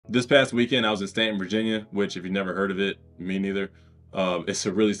this past weekend I was in Stanton, Virginia, which if you've never heard of it, me neither. It's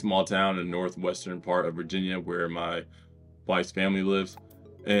a really small town in the northwestern part of Virginia where my wife's family lives.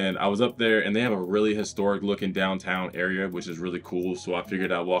 And I was up there and they have a really historic looking downtown area, which is really cool. So I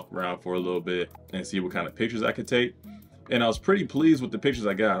figured I'd walk around for a little bit and see what kind of pictures I could take. And I was pretty pleased with the pictures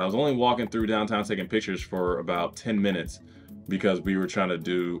I got. I was only walking through downtown taking pictures for about 10 minutes because we were trying to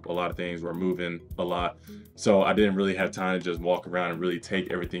do a lot of things. We're moving a lot. So I didn't really have time to just walk around and really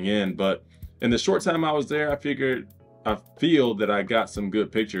take everything in. But in the short time I was there, I feel that I got some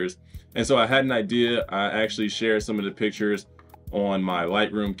good pictures. And so I had an idea. I actually shared some of the pictures on my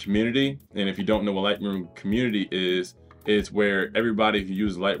Lightroom community. And if you don't know what Lightroom community is, it's where everybody who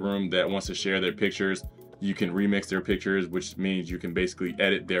uses Lightroom that wants to share their pictures, you can remix their pictures, which means you can basically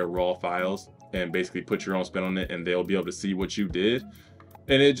edit their raw files and basically put your own spin on it and they'll be able to see what you did.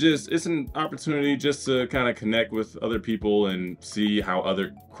 And it's an opportunity just to kind of connect with other people and see how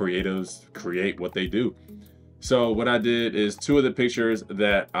other creatives create what they do. So what I did is 2 of the pictures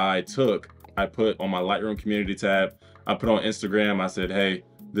that I took, I put on my Lightroom community tab. I put on Instagram. I said, hey,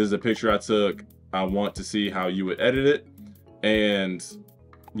 this is a picture I took. I want to see how you would edit it and,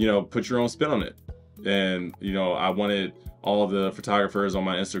 you know, put your own spin on it. And, you know, I wanted all the photographers on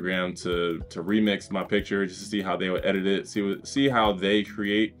my Instagram to remix my picture just to see how they would edit it, see how they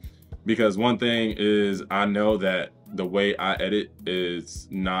create. Because one thing is, I know that the way I edit is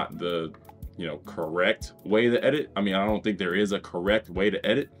not the, you know, correct way to edit. I mean, I don't think there is a correct way to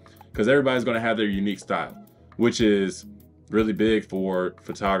edit because everybody's going to have their unique style, which is really big for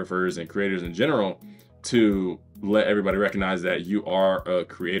photographers and creators in general to let everybody recognize that you are a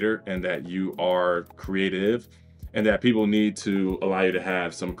creator and that you are creative and that people need to allow you to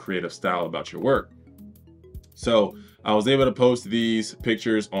have some creative style about your work. So I was able to post these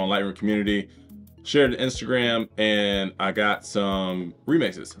pictures on Lightroom community, shared it to Instagram, and I got some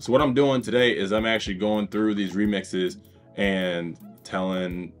remixes. So what I'm doing today is I'm actually going through these remixes and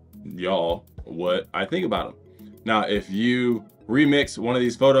telling y'all what I think about them. Now, if you remix one of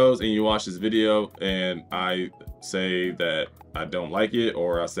these photos and you watch this video and I say that I don't like it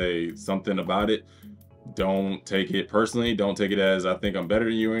or I say something about it, don't take it personally. Don't take it as I think I'm better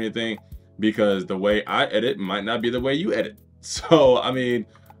than you or anything, because the way I edit might not be the way you edit. So, I mean,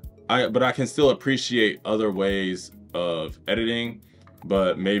 but I can still appreciate other ways of editing,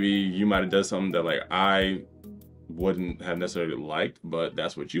 but maybe you might have done something that like I wouldn't have necessarily liked, but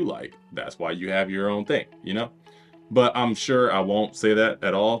that's what you like. That's why you have your own thing, you know? But I'm sure I won't say that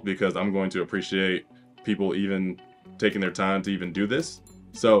at all because I'm going to appreciate people even taking their time to even do this.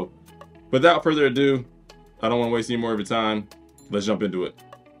 So without further ado, I don't want to waste any more of your time. Let's jump into it.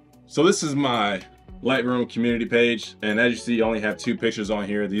 So this is my Lightroom community page. And as you see, I only have 2 pictures on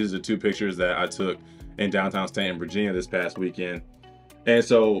here. These are the 2 pictures that I took in downtown Stanton, Virginia this past weekend. And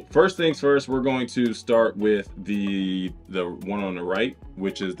so first things first, we're going to start with the one on the right,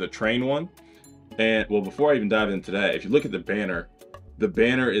 which is the train one. And well, before I even dive into that, if you look at the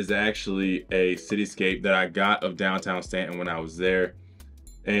banner is actually a cityscape that I got of downtown Stanton when I was there.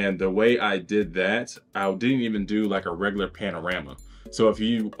 And the way I did that, I didn't even do like a regular panorama. So if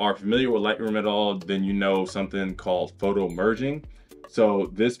you are familiar with Lightroom at all, then you know something called photo merging.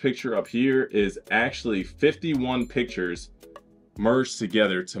 So this picture up here is actually 51 pictures merged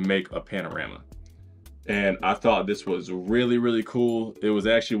together to make a panorama. And I thought this was really, really cool. It was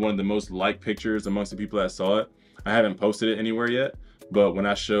actually one of the most liked pictures amongst the people that saw it. I haven't posted it anywhere yet, but when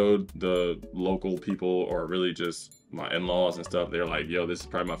I showed the local people or really just my in-laws and stuff, they're like, yo, this is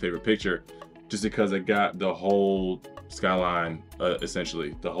probably my favorite picture, just because it got the whole skyline,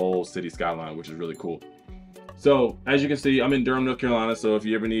 essentially the whole city skyline, which is really cool. So as you can see, I'm in Durham, North Carolina. So if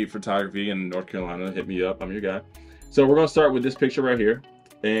you ever need photography in North Carolina, hit me up, I'm your guy. So we're gonna start with this picture right here.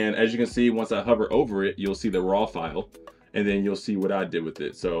 And as you can see, once I hover over it, you'll see the raw file, and then you'll see what I did with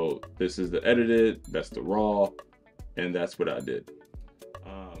it. So this is the edited, that's the raw, and that's what I did.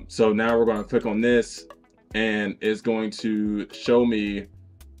 So now we're gonna click on this, and it's going to show me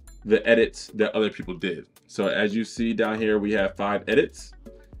the edits that other people did. So as you see down here, we have 5 edits,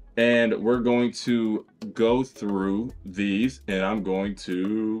 and we're going to go through these and I'm going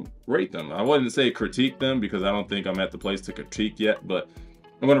to rate them. I wouldn't say critique them because I don't think I'm at the place to critique yet, but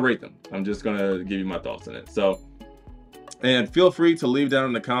I'm gonna rate them. I'm just gonna give you my thoughts on it. So, and feel free to leave down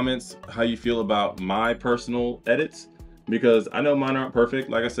in the comments how you feel about my personal edits, because I know mine aren't perfect.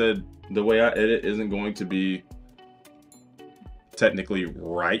 Like I said, the way I edit isn't going to be technically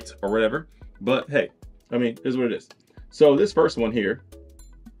right or whatever, but hey, I mean, here's what it is. So this first one here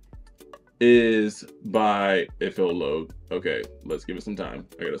is by, if it'll load. Okay, let's give it some time.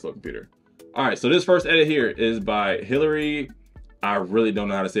 I got a slow computer. All right, so this first edit here is by Hillary I really don't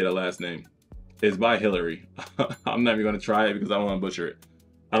know how to say the last name. It's by Hillary. I'm not even gonna try it because I don't want to butcher it.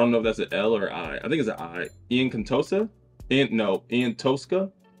 I don't know if that's an L or I. I think it's an I. Ian Contosa? Ian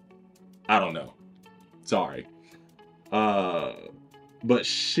Tosca? I don't know. Sorry. But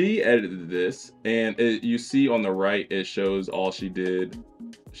she edited this, and you see on the right, it shows all she did.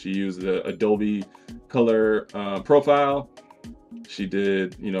 She used the Adobe color profile. She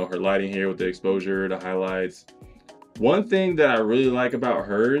did, you know, her lighting here with the exposure, the highlights. One thing that I really like about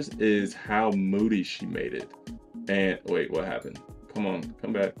hers is how moody she made it. And wait, what happened? Come on,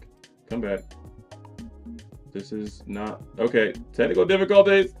 come back, come back. This is not, okay, technical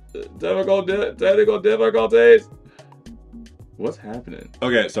difficulties, technical difficulties. What's happening?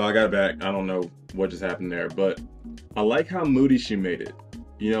 Okay, so I got it back. I don't know what just happened there, but I like how moody she made it.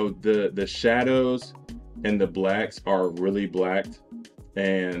 You know, the shadows and the blacks are really blacked,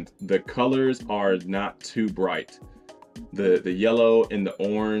 and the colors are not too bright. The yellow and the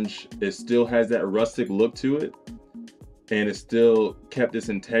orange, it still has that rustic look to it, and it still kept its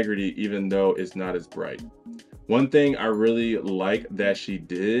integrity even though it's not as bright. One thing I really like that she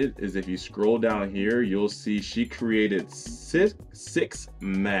did is if you scroll down here, you'll see she created six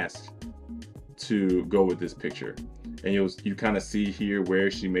masks to go with this picture. And you kind of see here where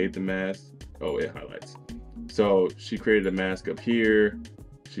she made the mask. Oh, it highlights. So she created a mask up here.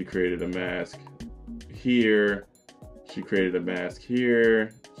 She created a mask here. She created a mask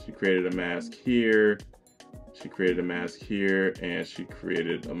here. She created a mask here. She created a mask here. And she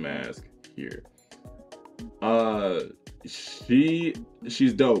created a mask here.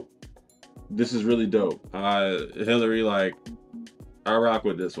 She's dope. This is really dope. Hillary, like, I rock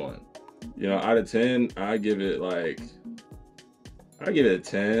with this one. You know, out of 10, I give it a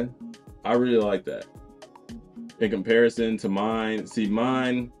 10. I really like that. In comparison to mine, see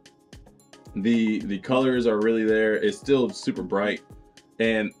mine, the colors are really there. It's still super bright.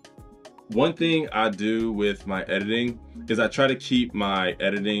 And one thing I do with my editing is I try to keep my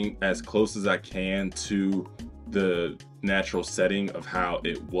editing as close as I can to the natural setting of how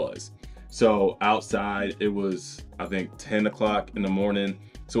it was. So outside it was, I think, 10 o'clock in the morning.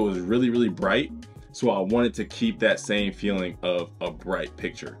 So it was really, really bright. So I wanted to keep that same feeling of a bright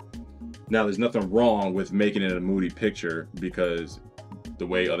picture. Now there's nothing wrong with making it a moody picture because the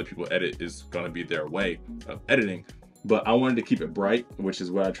way other people edit is gonna be their way of editing. But I wanted to keep it bright, which is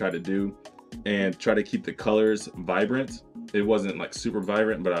what I tried to do, and try to keep the colors vibrant. It wasn't like super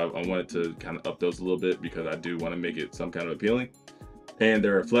vibrant, but I wanted to kind of up those a little bit because I do want to make it some kind of appealing. And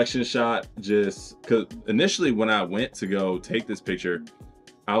the reflection shot, just because initially when I went to go take this picture,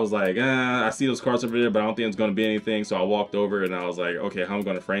 I was like, I see those cars over there, but I don't think it's going to be anything. So I walked over and I was like, okay, how am I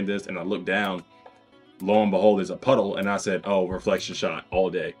going to frame this? And I looked down, lo and behold, there's a puddle. And I said, oh, reflection shot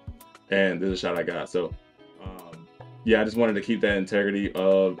all day. And this is a shot I got. So yeah, I just wanted to keep that integrity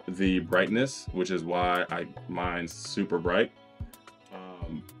of the brightness, which is why mine's super bright.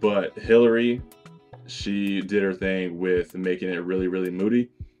 But Hillary, she did her thing with making it really, really moody.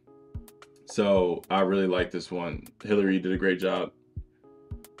 So I really like this one. Hillary did a great job.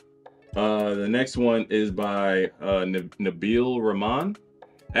 The next one is by Nabil Rahman.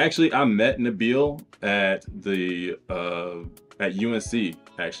 Actually, I met Nabil at the at UNC.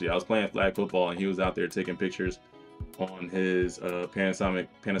 Actually, I was playing flag football and he was out there taking pictures on his Panasonic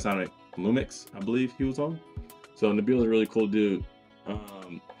Lumix, I believe he was on. So Nabil is a really cool dude.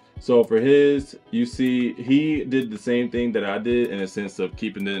 So for his, you see, he did the same thing that I did in a sense of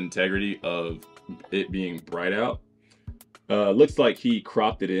keeping the integrity of it being bright out. Looks like he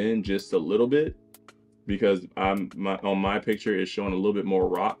cropped it in just a little bit because on my picture it's showing a little bit more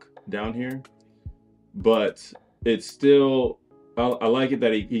rock down here, but it's still, I like it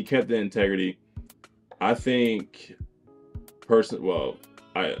that he kept the integrity. I think well,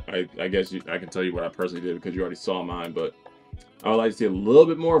 I guess I can tell you what I personally did because you already saw mine, but I would like to see a little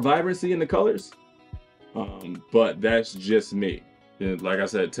bit more vibrancy in the colors. But that's just me. And like I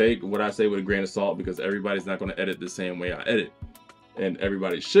said, take what I say with a grain of salt because everybody's not going to edit the same way I edit. And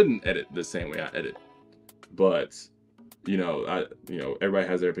everybody shouldn't edit the same way I edit. But, you know, everybody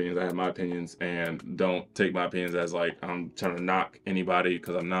has their opinions. I have my opinions, and don't take my opinions as like I'm trying to knock anybody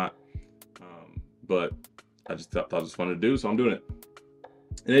because I'm not. But I just thought it was fun to do, so I'm doing it.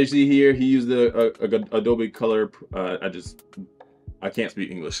 And as you see here, he used the Adobe Color. I can't speak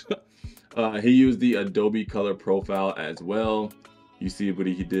English. He used the Adobe Color Profile as well. You see what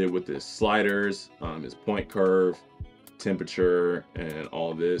he did with his sliders, his point curve, temperature, and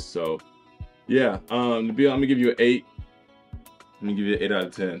all this. So yeah, I'm gonna give you an 8. I'm gonna give you an 8 out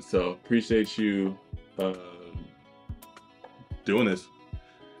of 10. So appreciate you doing this,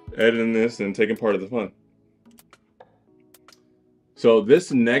 editing this, and taking part of the fun. So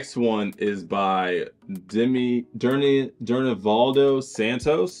this next one is by Dernivaldo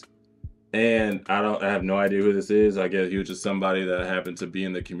Santos. And I have no idea who this is. I guess he was just somebody that happened to be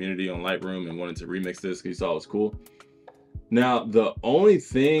in the community on Lightroom and wanted to remix this because he saw it was cool. Now, the only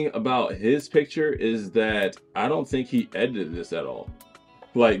thing about his picture is that I don't think he edited this at all.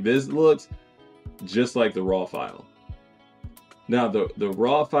 Like, this looks just like the raw file. Now, the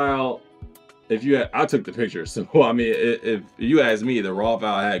raw file, I took the picture, so I mean, if you ask me, the raw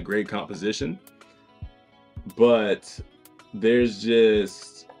file had great composition, but there's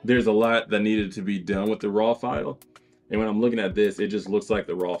a lot that needed to be done with the raw file. And when I'm looking at this, it just looks like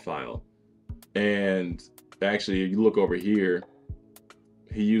the raw file. And actually, if you look over here,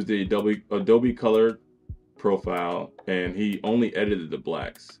 he used the Adobe Color profile, and he only edited the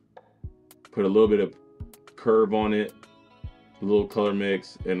blacks. Put a little bit of curve on it, a little color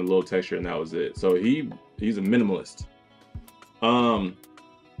mix, and a little texture, and that was it. So he's a minimalist. I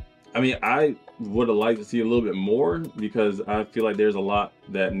mean, I would have liked to see a little bit more because I feel like there's a lot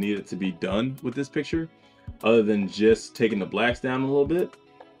that needed to be done with this picture other than just taking the blacks down a little bit.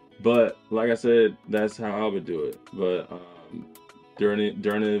 But like I said, that's how I would do it. But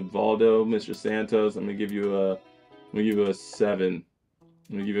Dernivaldo, Mr. Santos, I'm gonna give you a 7. I'm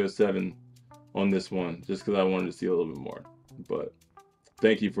gonna give you a 7 on this one just because I wanted to see a little bit more. But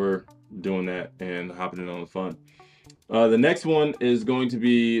thank you for doing that and hopping in on the fun. The next one is going to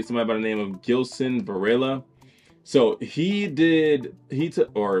be somebody by the name of Gilson Varela. So he,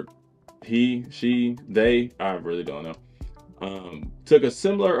 she, they, I really don't know, took a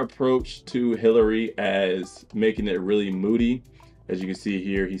similar approach to Hillary as making it really moody. As you can see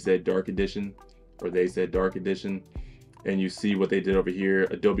here, he said dark edition, or they said dark edition. And you see what they did over here,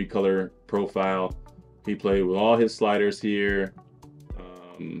 Adobe Color profile. He played with all his sliders here.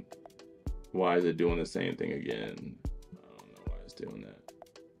 Why is it doing the same thing again? Doing that.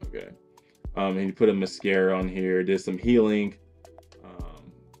 Okay. And he put a mascara on here, did some healing.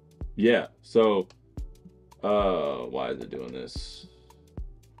 Yeah, so why is it doing this?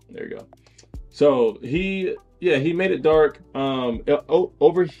 There you go. So he made it dark.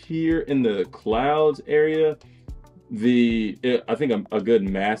 Over here in the clouds area, I think a good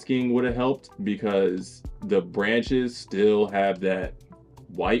masking would have helped because the branches still have that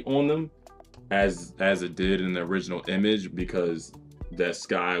white on them as it did in the original image, because that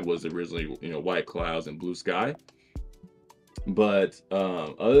sky was originally, white clouds and blue sky. But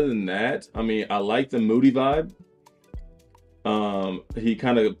other than that, I mean, I like the moody vibe. He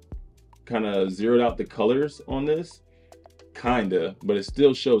kind of zeroed out the colors on this, but it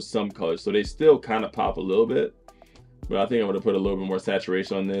still shows some colors, so they still kind of pop a little bit. But I think I would have put a little bit more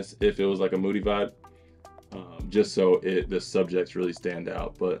saturation on this if it was like a moody vibe, just so the subjects really stand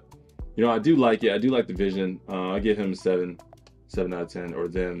out. But I do like it. I do like the vision. I give him a 7 out of 10, or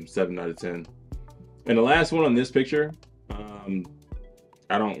them 7 out of 10. And the last one on this picture, I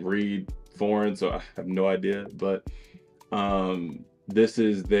don't read foreign, so I have no idea, but this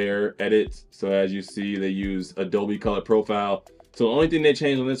is their edit. So as you see, they use Adobe Color profile. So the only thing they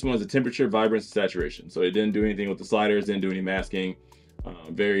changed on this one is the temperature, vibrance, and saturation. So they didn't do anything with the sliders, didn't do any masking.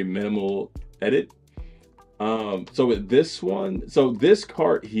 Very minimal edit. So with this one, so this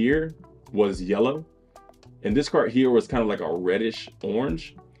cart here was yellow, and this cart here was kind of like a reddish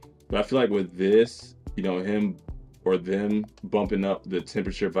orange. But I feel like with this, him or them bumping up the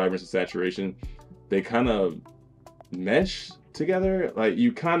temperature, vibrance, and saturation, they kind of mesh together. Like,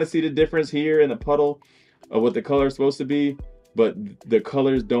 you kind of see the difference here in the puddle of what the color is supposed to be, but the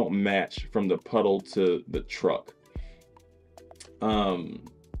colors don't match from the puddle to the truck.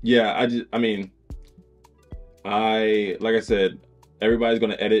 Yeah, like I said, everybody's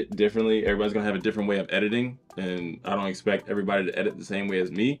going to edit differently. Everybody's going to have a different way of editing, and I don't expect everybody to edit the same way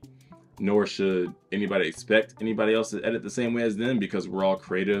as me, nor should anybody expect anybody else to edit the same way as them, because we're all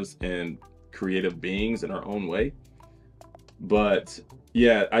creatives and creative beings in our own way. But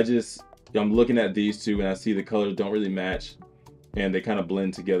yeah, I'm looking at these two and I see the colors don't really match, and they kind of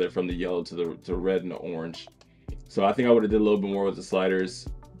blend together from the yellow to the red and the orange. So I think I would have did a little bit more with the sliders,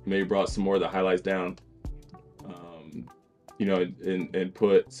 maybe brought some more of the highlights down, and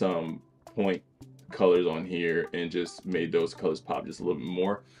put some point colors on here and just made those colors pop just a little bit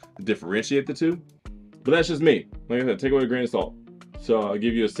more to differentiate the two. But that's just me. Like I said, take it with a grain of salt. So I'll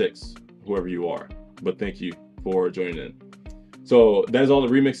give you a 6, whoever you are. But thank you for joining in. So that is all the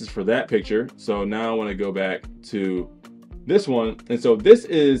remixes for that picture. So now I want to go back to this one. And so this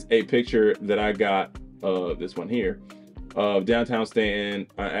is a picture that I got, this one here, of downtown Stanton.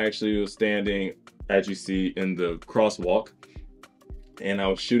 I actually was standing, as you see, in the crosswalk. and I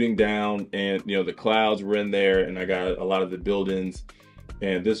was shooting down, and you know, the clouds were in there, and I got a lot of the buildings,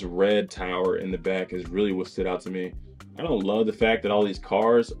 and this red tower in the back is really what stood out to me. I don't love the fact that all these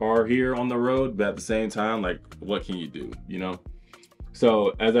cars are here on the road, but at the same time, like, what can you do, you know?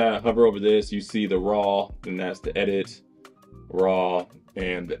 So as I hover over this, you see the raw, and that's the edit, raw,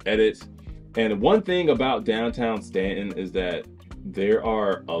 and the edit. And one thing about downtown Stanton is that there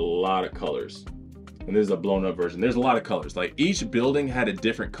are a lot of colors. And this is a blown up version. There's a lot of colors. Like, each building had a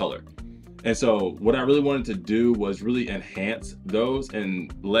different color. And so what I really wanted to do was really enhance those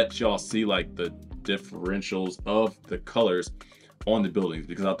and let y'all see like the differentials of the colors on the buildings,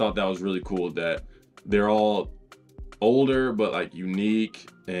 because I thought that was really cool that they're all older but like unique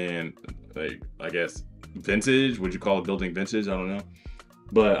and like, I guess, vintage. Would you call a building vintage? I don't know.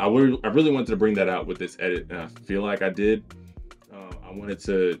 But I really wanted to bring that out with this edit, and I feel like I did. I wanted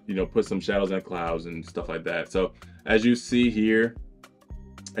to, you know, put some shadows and clouds and stuff like that. So as you see here,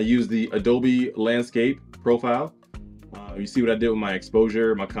 I used the Adobe landscape profile. You see what I did with my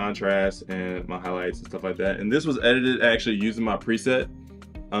exposure, my contrast, and my highlights and stuff like that. And this was edited actually using my preset,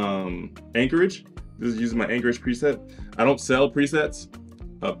 Anchorage. This is using my Anchorage preset. I don't sell presets,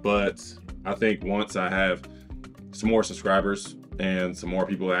 but I think once I have some more subscribers and some more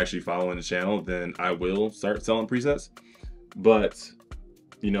people actually following the channel, then I will start selling presets. But,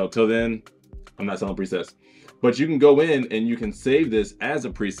 you know, till then, I'm not selling presets. But you can go in and you can save this as a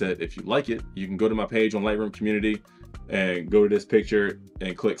preset if you like it. You can go to my page on Lightroom community and go to this picture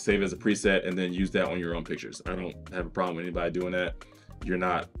and click save as a preset, and then use that on your own pictures. I don't have a problem with anybody doing that. You're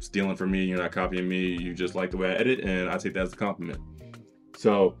not stealing from me, you're not copying me, you just like the way I edit, and I take that as a compliment.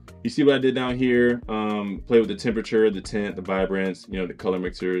 So you see what I did down here, play with the temperature, the tint, the vibrance, you know, the color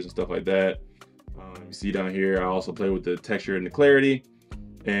mixers and stuff like that. You see down here, I also play with the texture and the clarity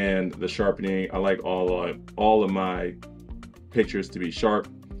and the sharpening. I like all of my pictures to be sharp.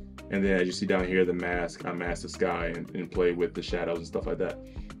 And then as you see down here, the mask, I mask the sky and play with the shadows and stuff like that.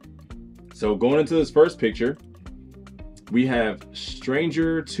 So going into this first picture, we have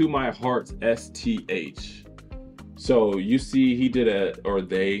Stranger to My Heart STH. So you see they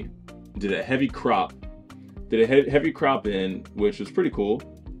did a heavy crop. Heavy crop in, which was pretty cool.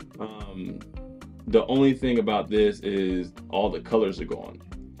 The only thing about this is all the colors are gone,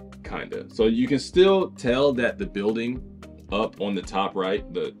 kinda. So you can still tell that the building up on the top right,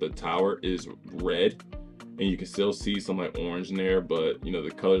 the tower is red, and you can still see some like orange in there, but you know,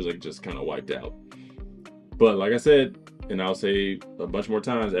 the colors like just kind of wiped out. But like I said, and I'll say a bunch more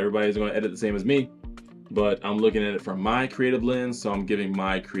times, everybody's going to edit the same as me, but I'm looking at it from my creative lens, so I'm giving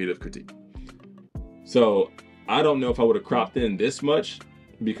my creative critique. So I don't know if I would have cropped in this much,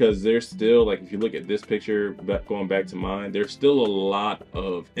 because there's still, like, if you look at this picture, going back to mine, there's still a lot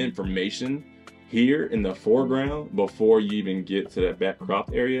of information here in the foreground before you even get to that back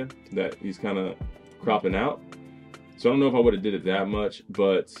cropped area that he's kind of cropping out. So I don't know if I would have did it that much,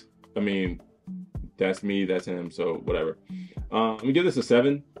 but I mean, that's me, that's him, so whatever. Let me give this a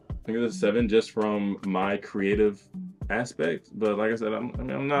 7. I give this a 7 just from my creative aspect. But like I said,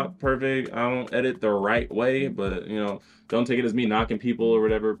 I'm not perfect. I don't edit the right way, but you know, don't take it as me knocking people or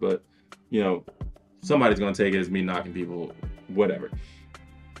whatever. But you know, somebody's gonna take it as me knocking people, whatever.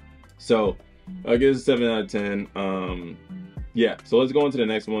 So I give it a 7 out of 10. Yeah, so let's go into the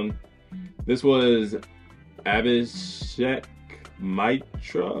next one. This was Abhishek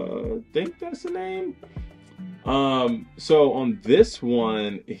Mitra, I think that's the name. So on this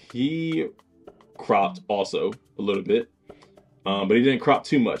one, he cropped also a little bit, but he didn't crop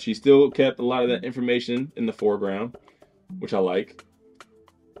too much. He still kept a lot of that information in the foreground, which I like,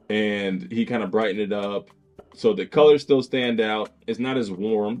 and he kind of brightened it up so the colors still stand out. It's not as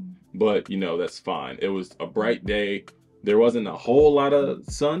warm, but you know, that's fine. It was a bright day. There wasn't a whole lot of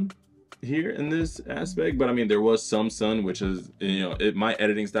sun here in this aspect, but I mean, there was some sun, which is, you know, my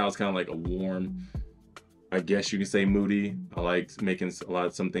editing style is kind of like a warm, I guess you can say moody. I like making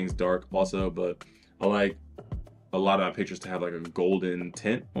some things dark also, but I like a lot of my pictures to have like a golden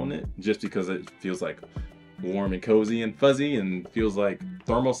tint on it, just because it feels like warm and cozy and fuzzy and feels like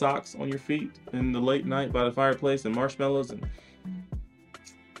thermal socks on your feet in the late night by the fireplace and marshmallows. And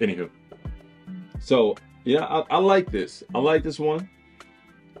anywho, so yeah, I like this. I like this one.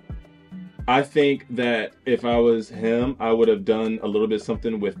 I think that if I was him, I would have done a little bit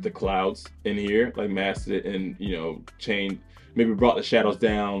something with the clouds in here, like masked it and, you know, changed, maybe brought the shadows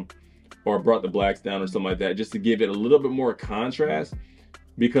down or brought the blacks down or something like that, just to give it a little bit more contrast,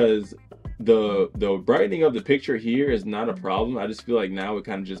 because the brightening of the picture here is not a problem. I just feel like now it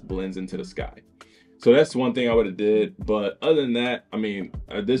kind of just blends into the sky. So that's one thing I would have did. But other than that, I mean,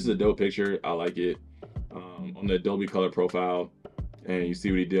 this is a dope picture. I like it. On the Adobe color profile, and you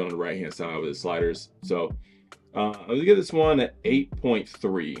see what he did on the right hand side with his sliders. So let's give this one an 8.3.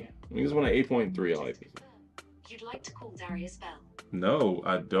 Let me give this one an 8.3. I like it. You'd like to call Darius Bell? No,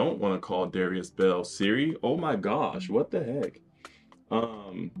 I don't want to call Darius Bell. Siri? Oh my gosh, what the heck?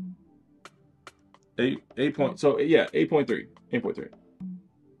 8.3. 8.3.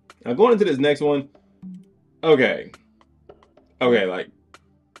 Now going into this next one, okay, like,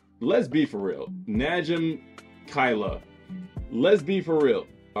 let's be for real. Najim, Kyla, let's be for real,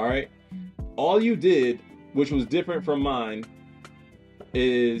 all right? All you did, which was different from mine,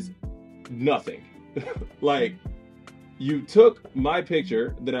 is nothing. Like, you took my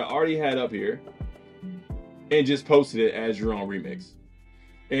picture that I already had up here and just posted it as your own remix.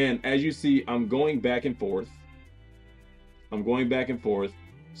 And as you see, I'm going back and forth. I'm going back and forth.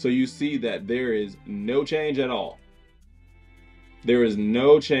 So you see that there is no change at all. There is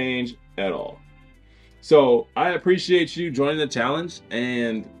no change at all. So I appreciate you joining the challenge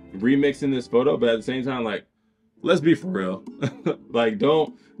and remixing this photo, but at the same time, like, let's be for real. Like,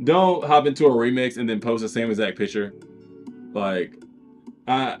 don't hop into a remix and then post the same exact picture. Like,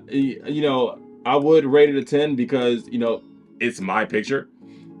 you know, I would rate it a 10 because, you know, it's my picture,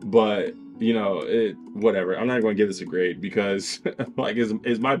 but you know, whatever. I'm not going to give this a grade because like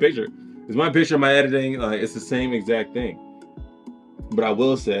it's my picture. It's my picture, my editing, like it's the same exact thing. But I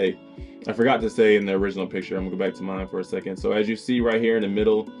will say, I forgot to say in the original picture, I'm gonna go back to mine for a second. So as you see right here in the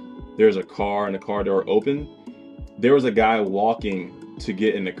middle, there's a car and the car door open. There was a guy walking to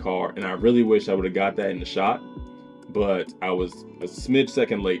get in the car, and I really wish I would have got that in the shot, but I was a smidge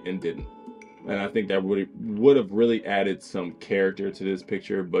second late and didn't. And I think that would have really added some character to this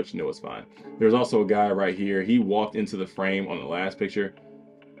picture, but you know, it's fine. There's also a guy right here. He walked into the frame on the last picture,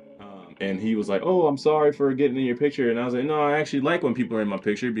 and he was like, "Oh, I'm sorry for getting in your picture." And I was like, "No, I actually like when people are in my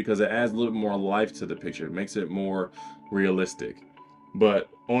picture because it adds a little bit more life to the picture. It makes it more realistic."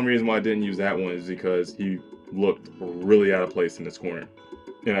 But only reason why I didn't use that one is because he looked really out of place in this corner,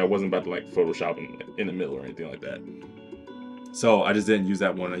 and I wasn't about to like Photoshop him in the middle or anything like that. So I just didn't use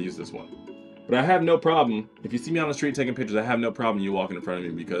that one. I used this one. But I have no problem, if you see me on the street taking pictures, I have no problem you walking in front of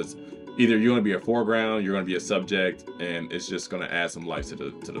me because either you're going to be a foreground, you're going to be a subject, and it's just going to add some life to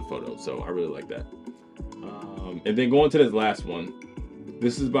the photo. So I really like that. And then going to this last one,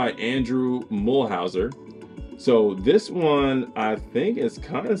 this is by Andrew Mulhauser. So this one, I think, is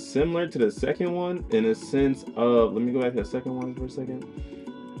kind of similar to the second one in a sense of, let me go back to the second one for a second.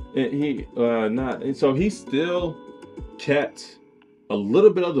 So he still kept a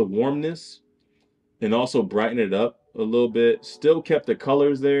little bit of the warmness and also brighten it up a little bit. Still kept the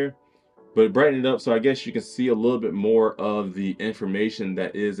colors there, but brighten it up so I guess you can see a little bit more of the information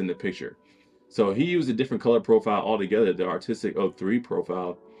that is in the picture. So he used a different color profile altogether, the artistic 03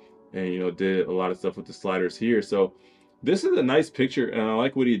 profile, and you know, did a lot of stuff with the sliders here. So this is a nice picture, and I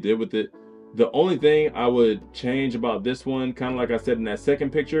like what he did with it. The only thing I would change about this one, kind of like I said in that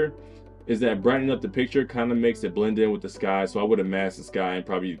second picture, is that brightening up the picture kind of makes it blend in with the sky. So I would have masked the sky and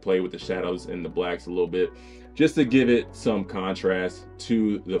probably play with the shadows and the blacks a little bit, just to give it some contrast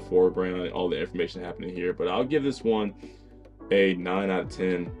to the foreground and all the information happening here. But I'll give this one a 9 out of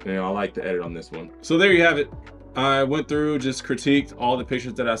 10, and I like the edit on this one. So there you have it. I went through, just critiqued all the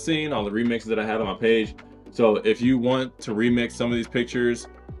pictures that I've seen, all the remixes that I had on my page. So if you want to remix some of these pictures,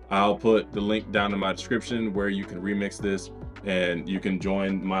 I'll put the link down in my description where you can remix this and you can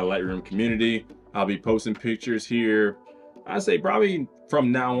join my Lightroom community. I'll be posting pictures here, I say probably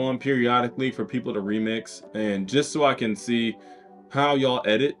from now on periodically, for people to remix, and just so I can see how y'all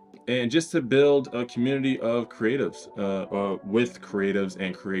edit, and just to build a community of creatives with creatives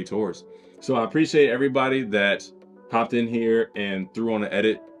and creators. So I appreciate everybody that hopped in here and threw on an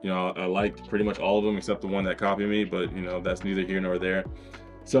edit. You know, I liked pretty much all of them except the one that copied me, but you know, that's neither here nor there.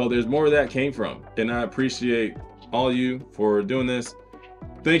 So there's more where that came from, and I appreciate all you for doing this.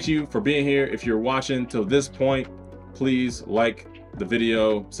 Thank you for being here. If you're watching till this point, please like the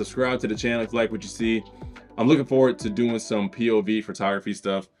video, subscribe to the channel if you like what you see. I'm looking forward to doing some POV photography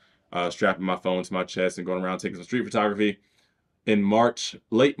stuff, strapping my phone to my chest and going around taking some street photography. In March,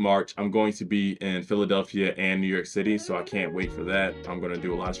 late March, I'm going to be in Philadelphia and New York City, so I can't wait for that. I'm going to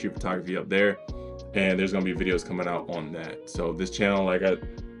do a lot of street photography up there, and there's going to be videos coming out on that. So this channel, like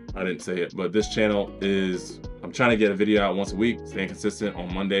I didn't say it, but this channel is, I'm trying to get a video out once a week, staying consistent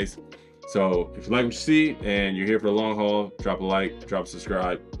on Mondays. So if you like what you see and you're here for the long haul, drop a like, drop a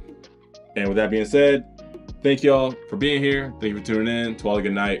subscribe. And with that being said, thank y'all for being here. Thank you for tuning in. To all a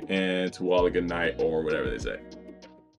good night, and to all a good night, or whatever they say.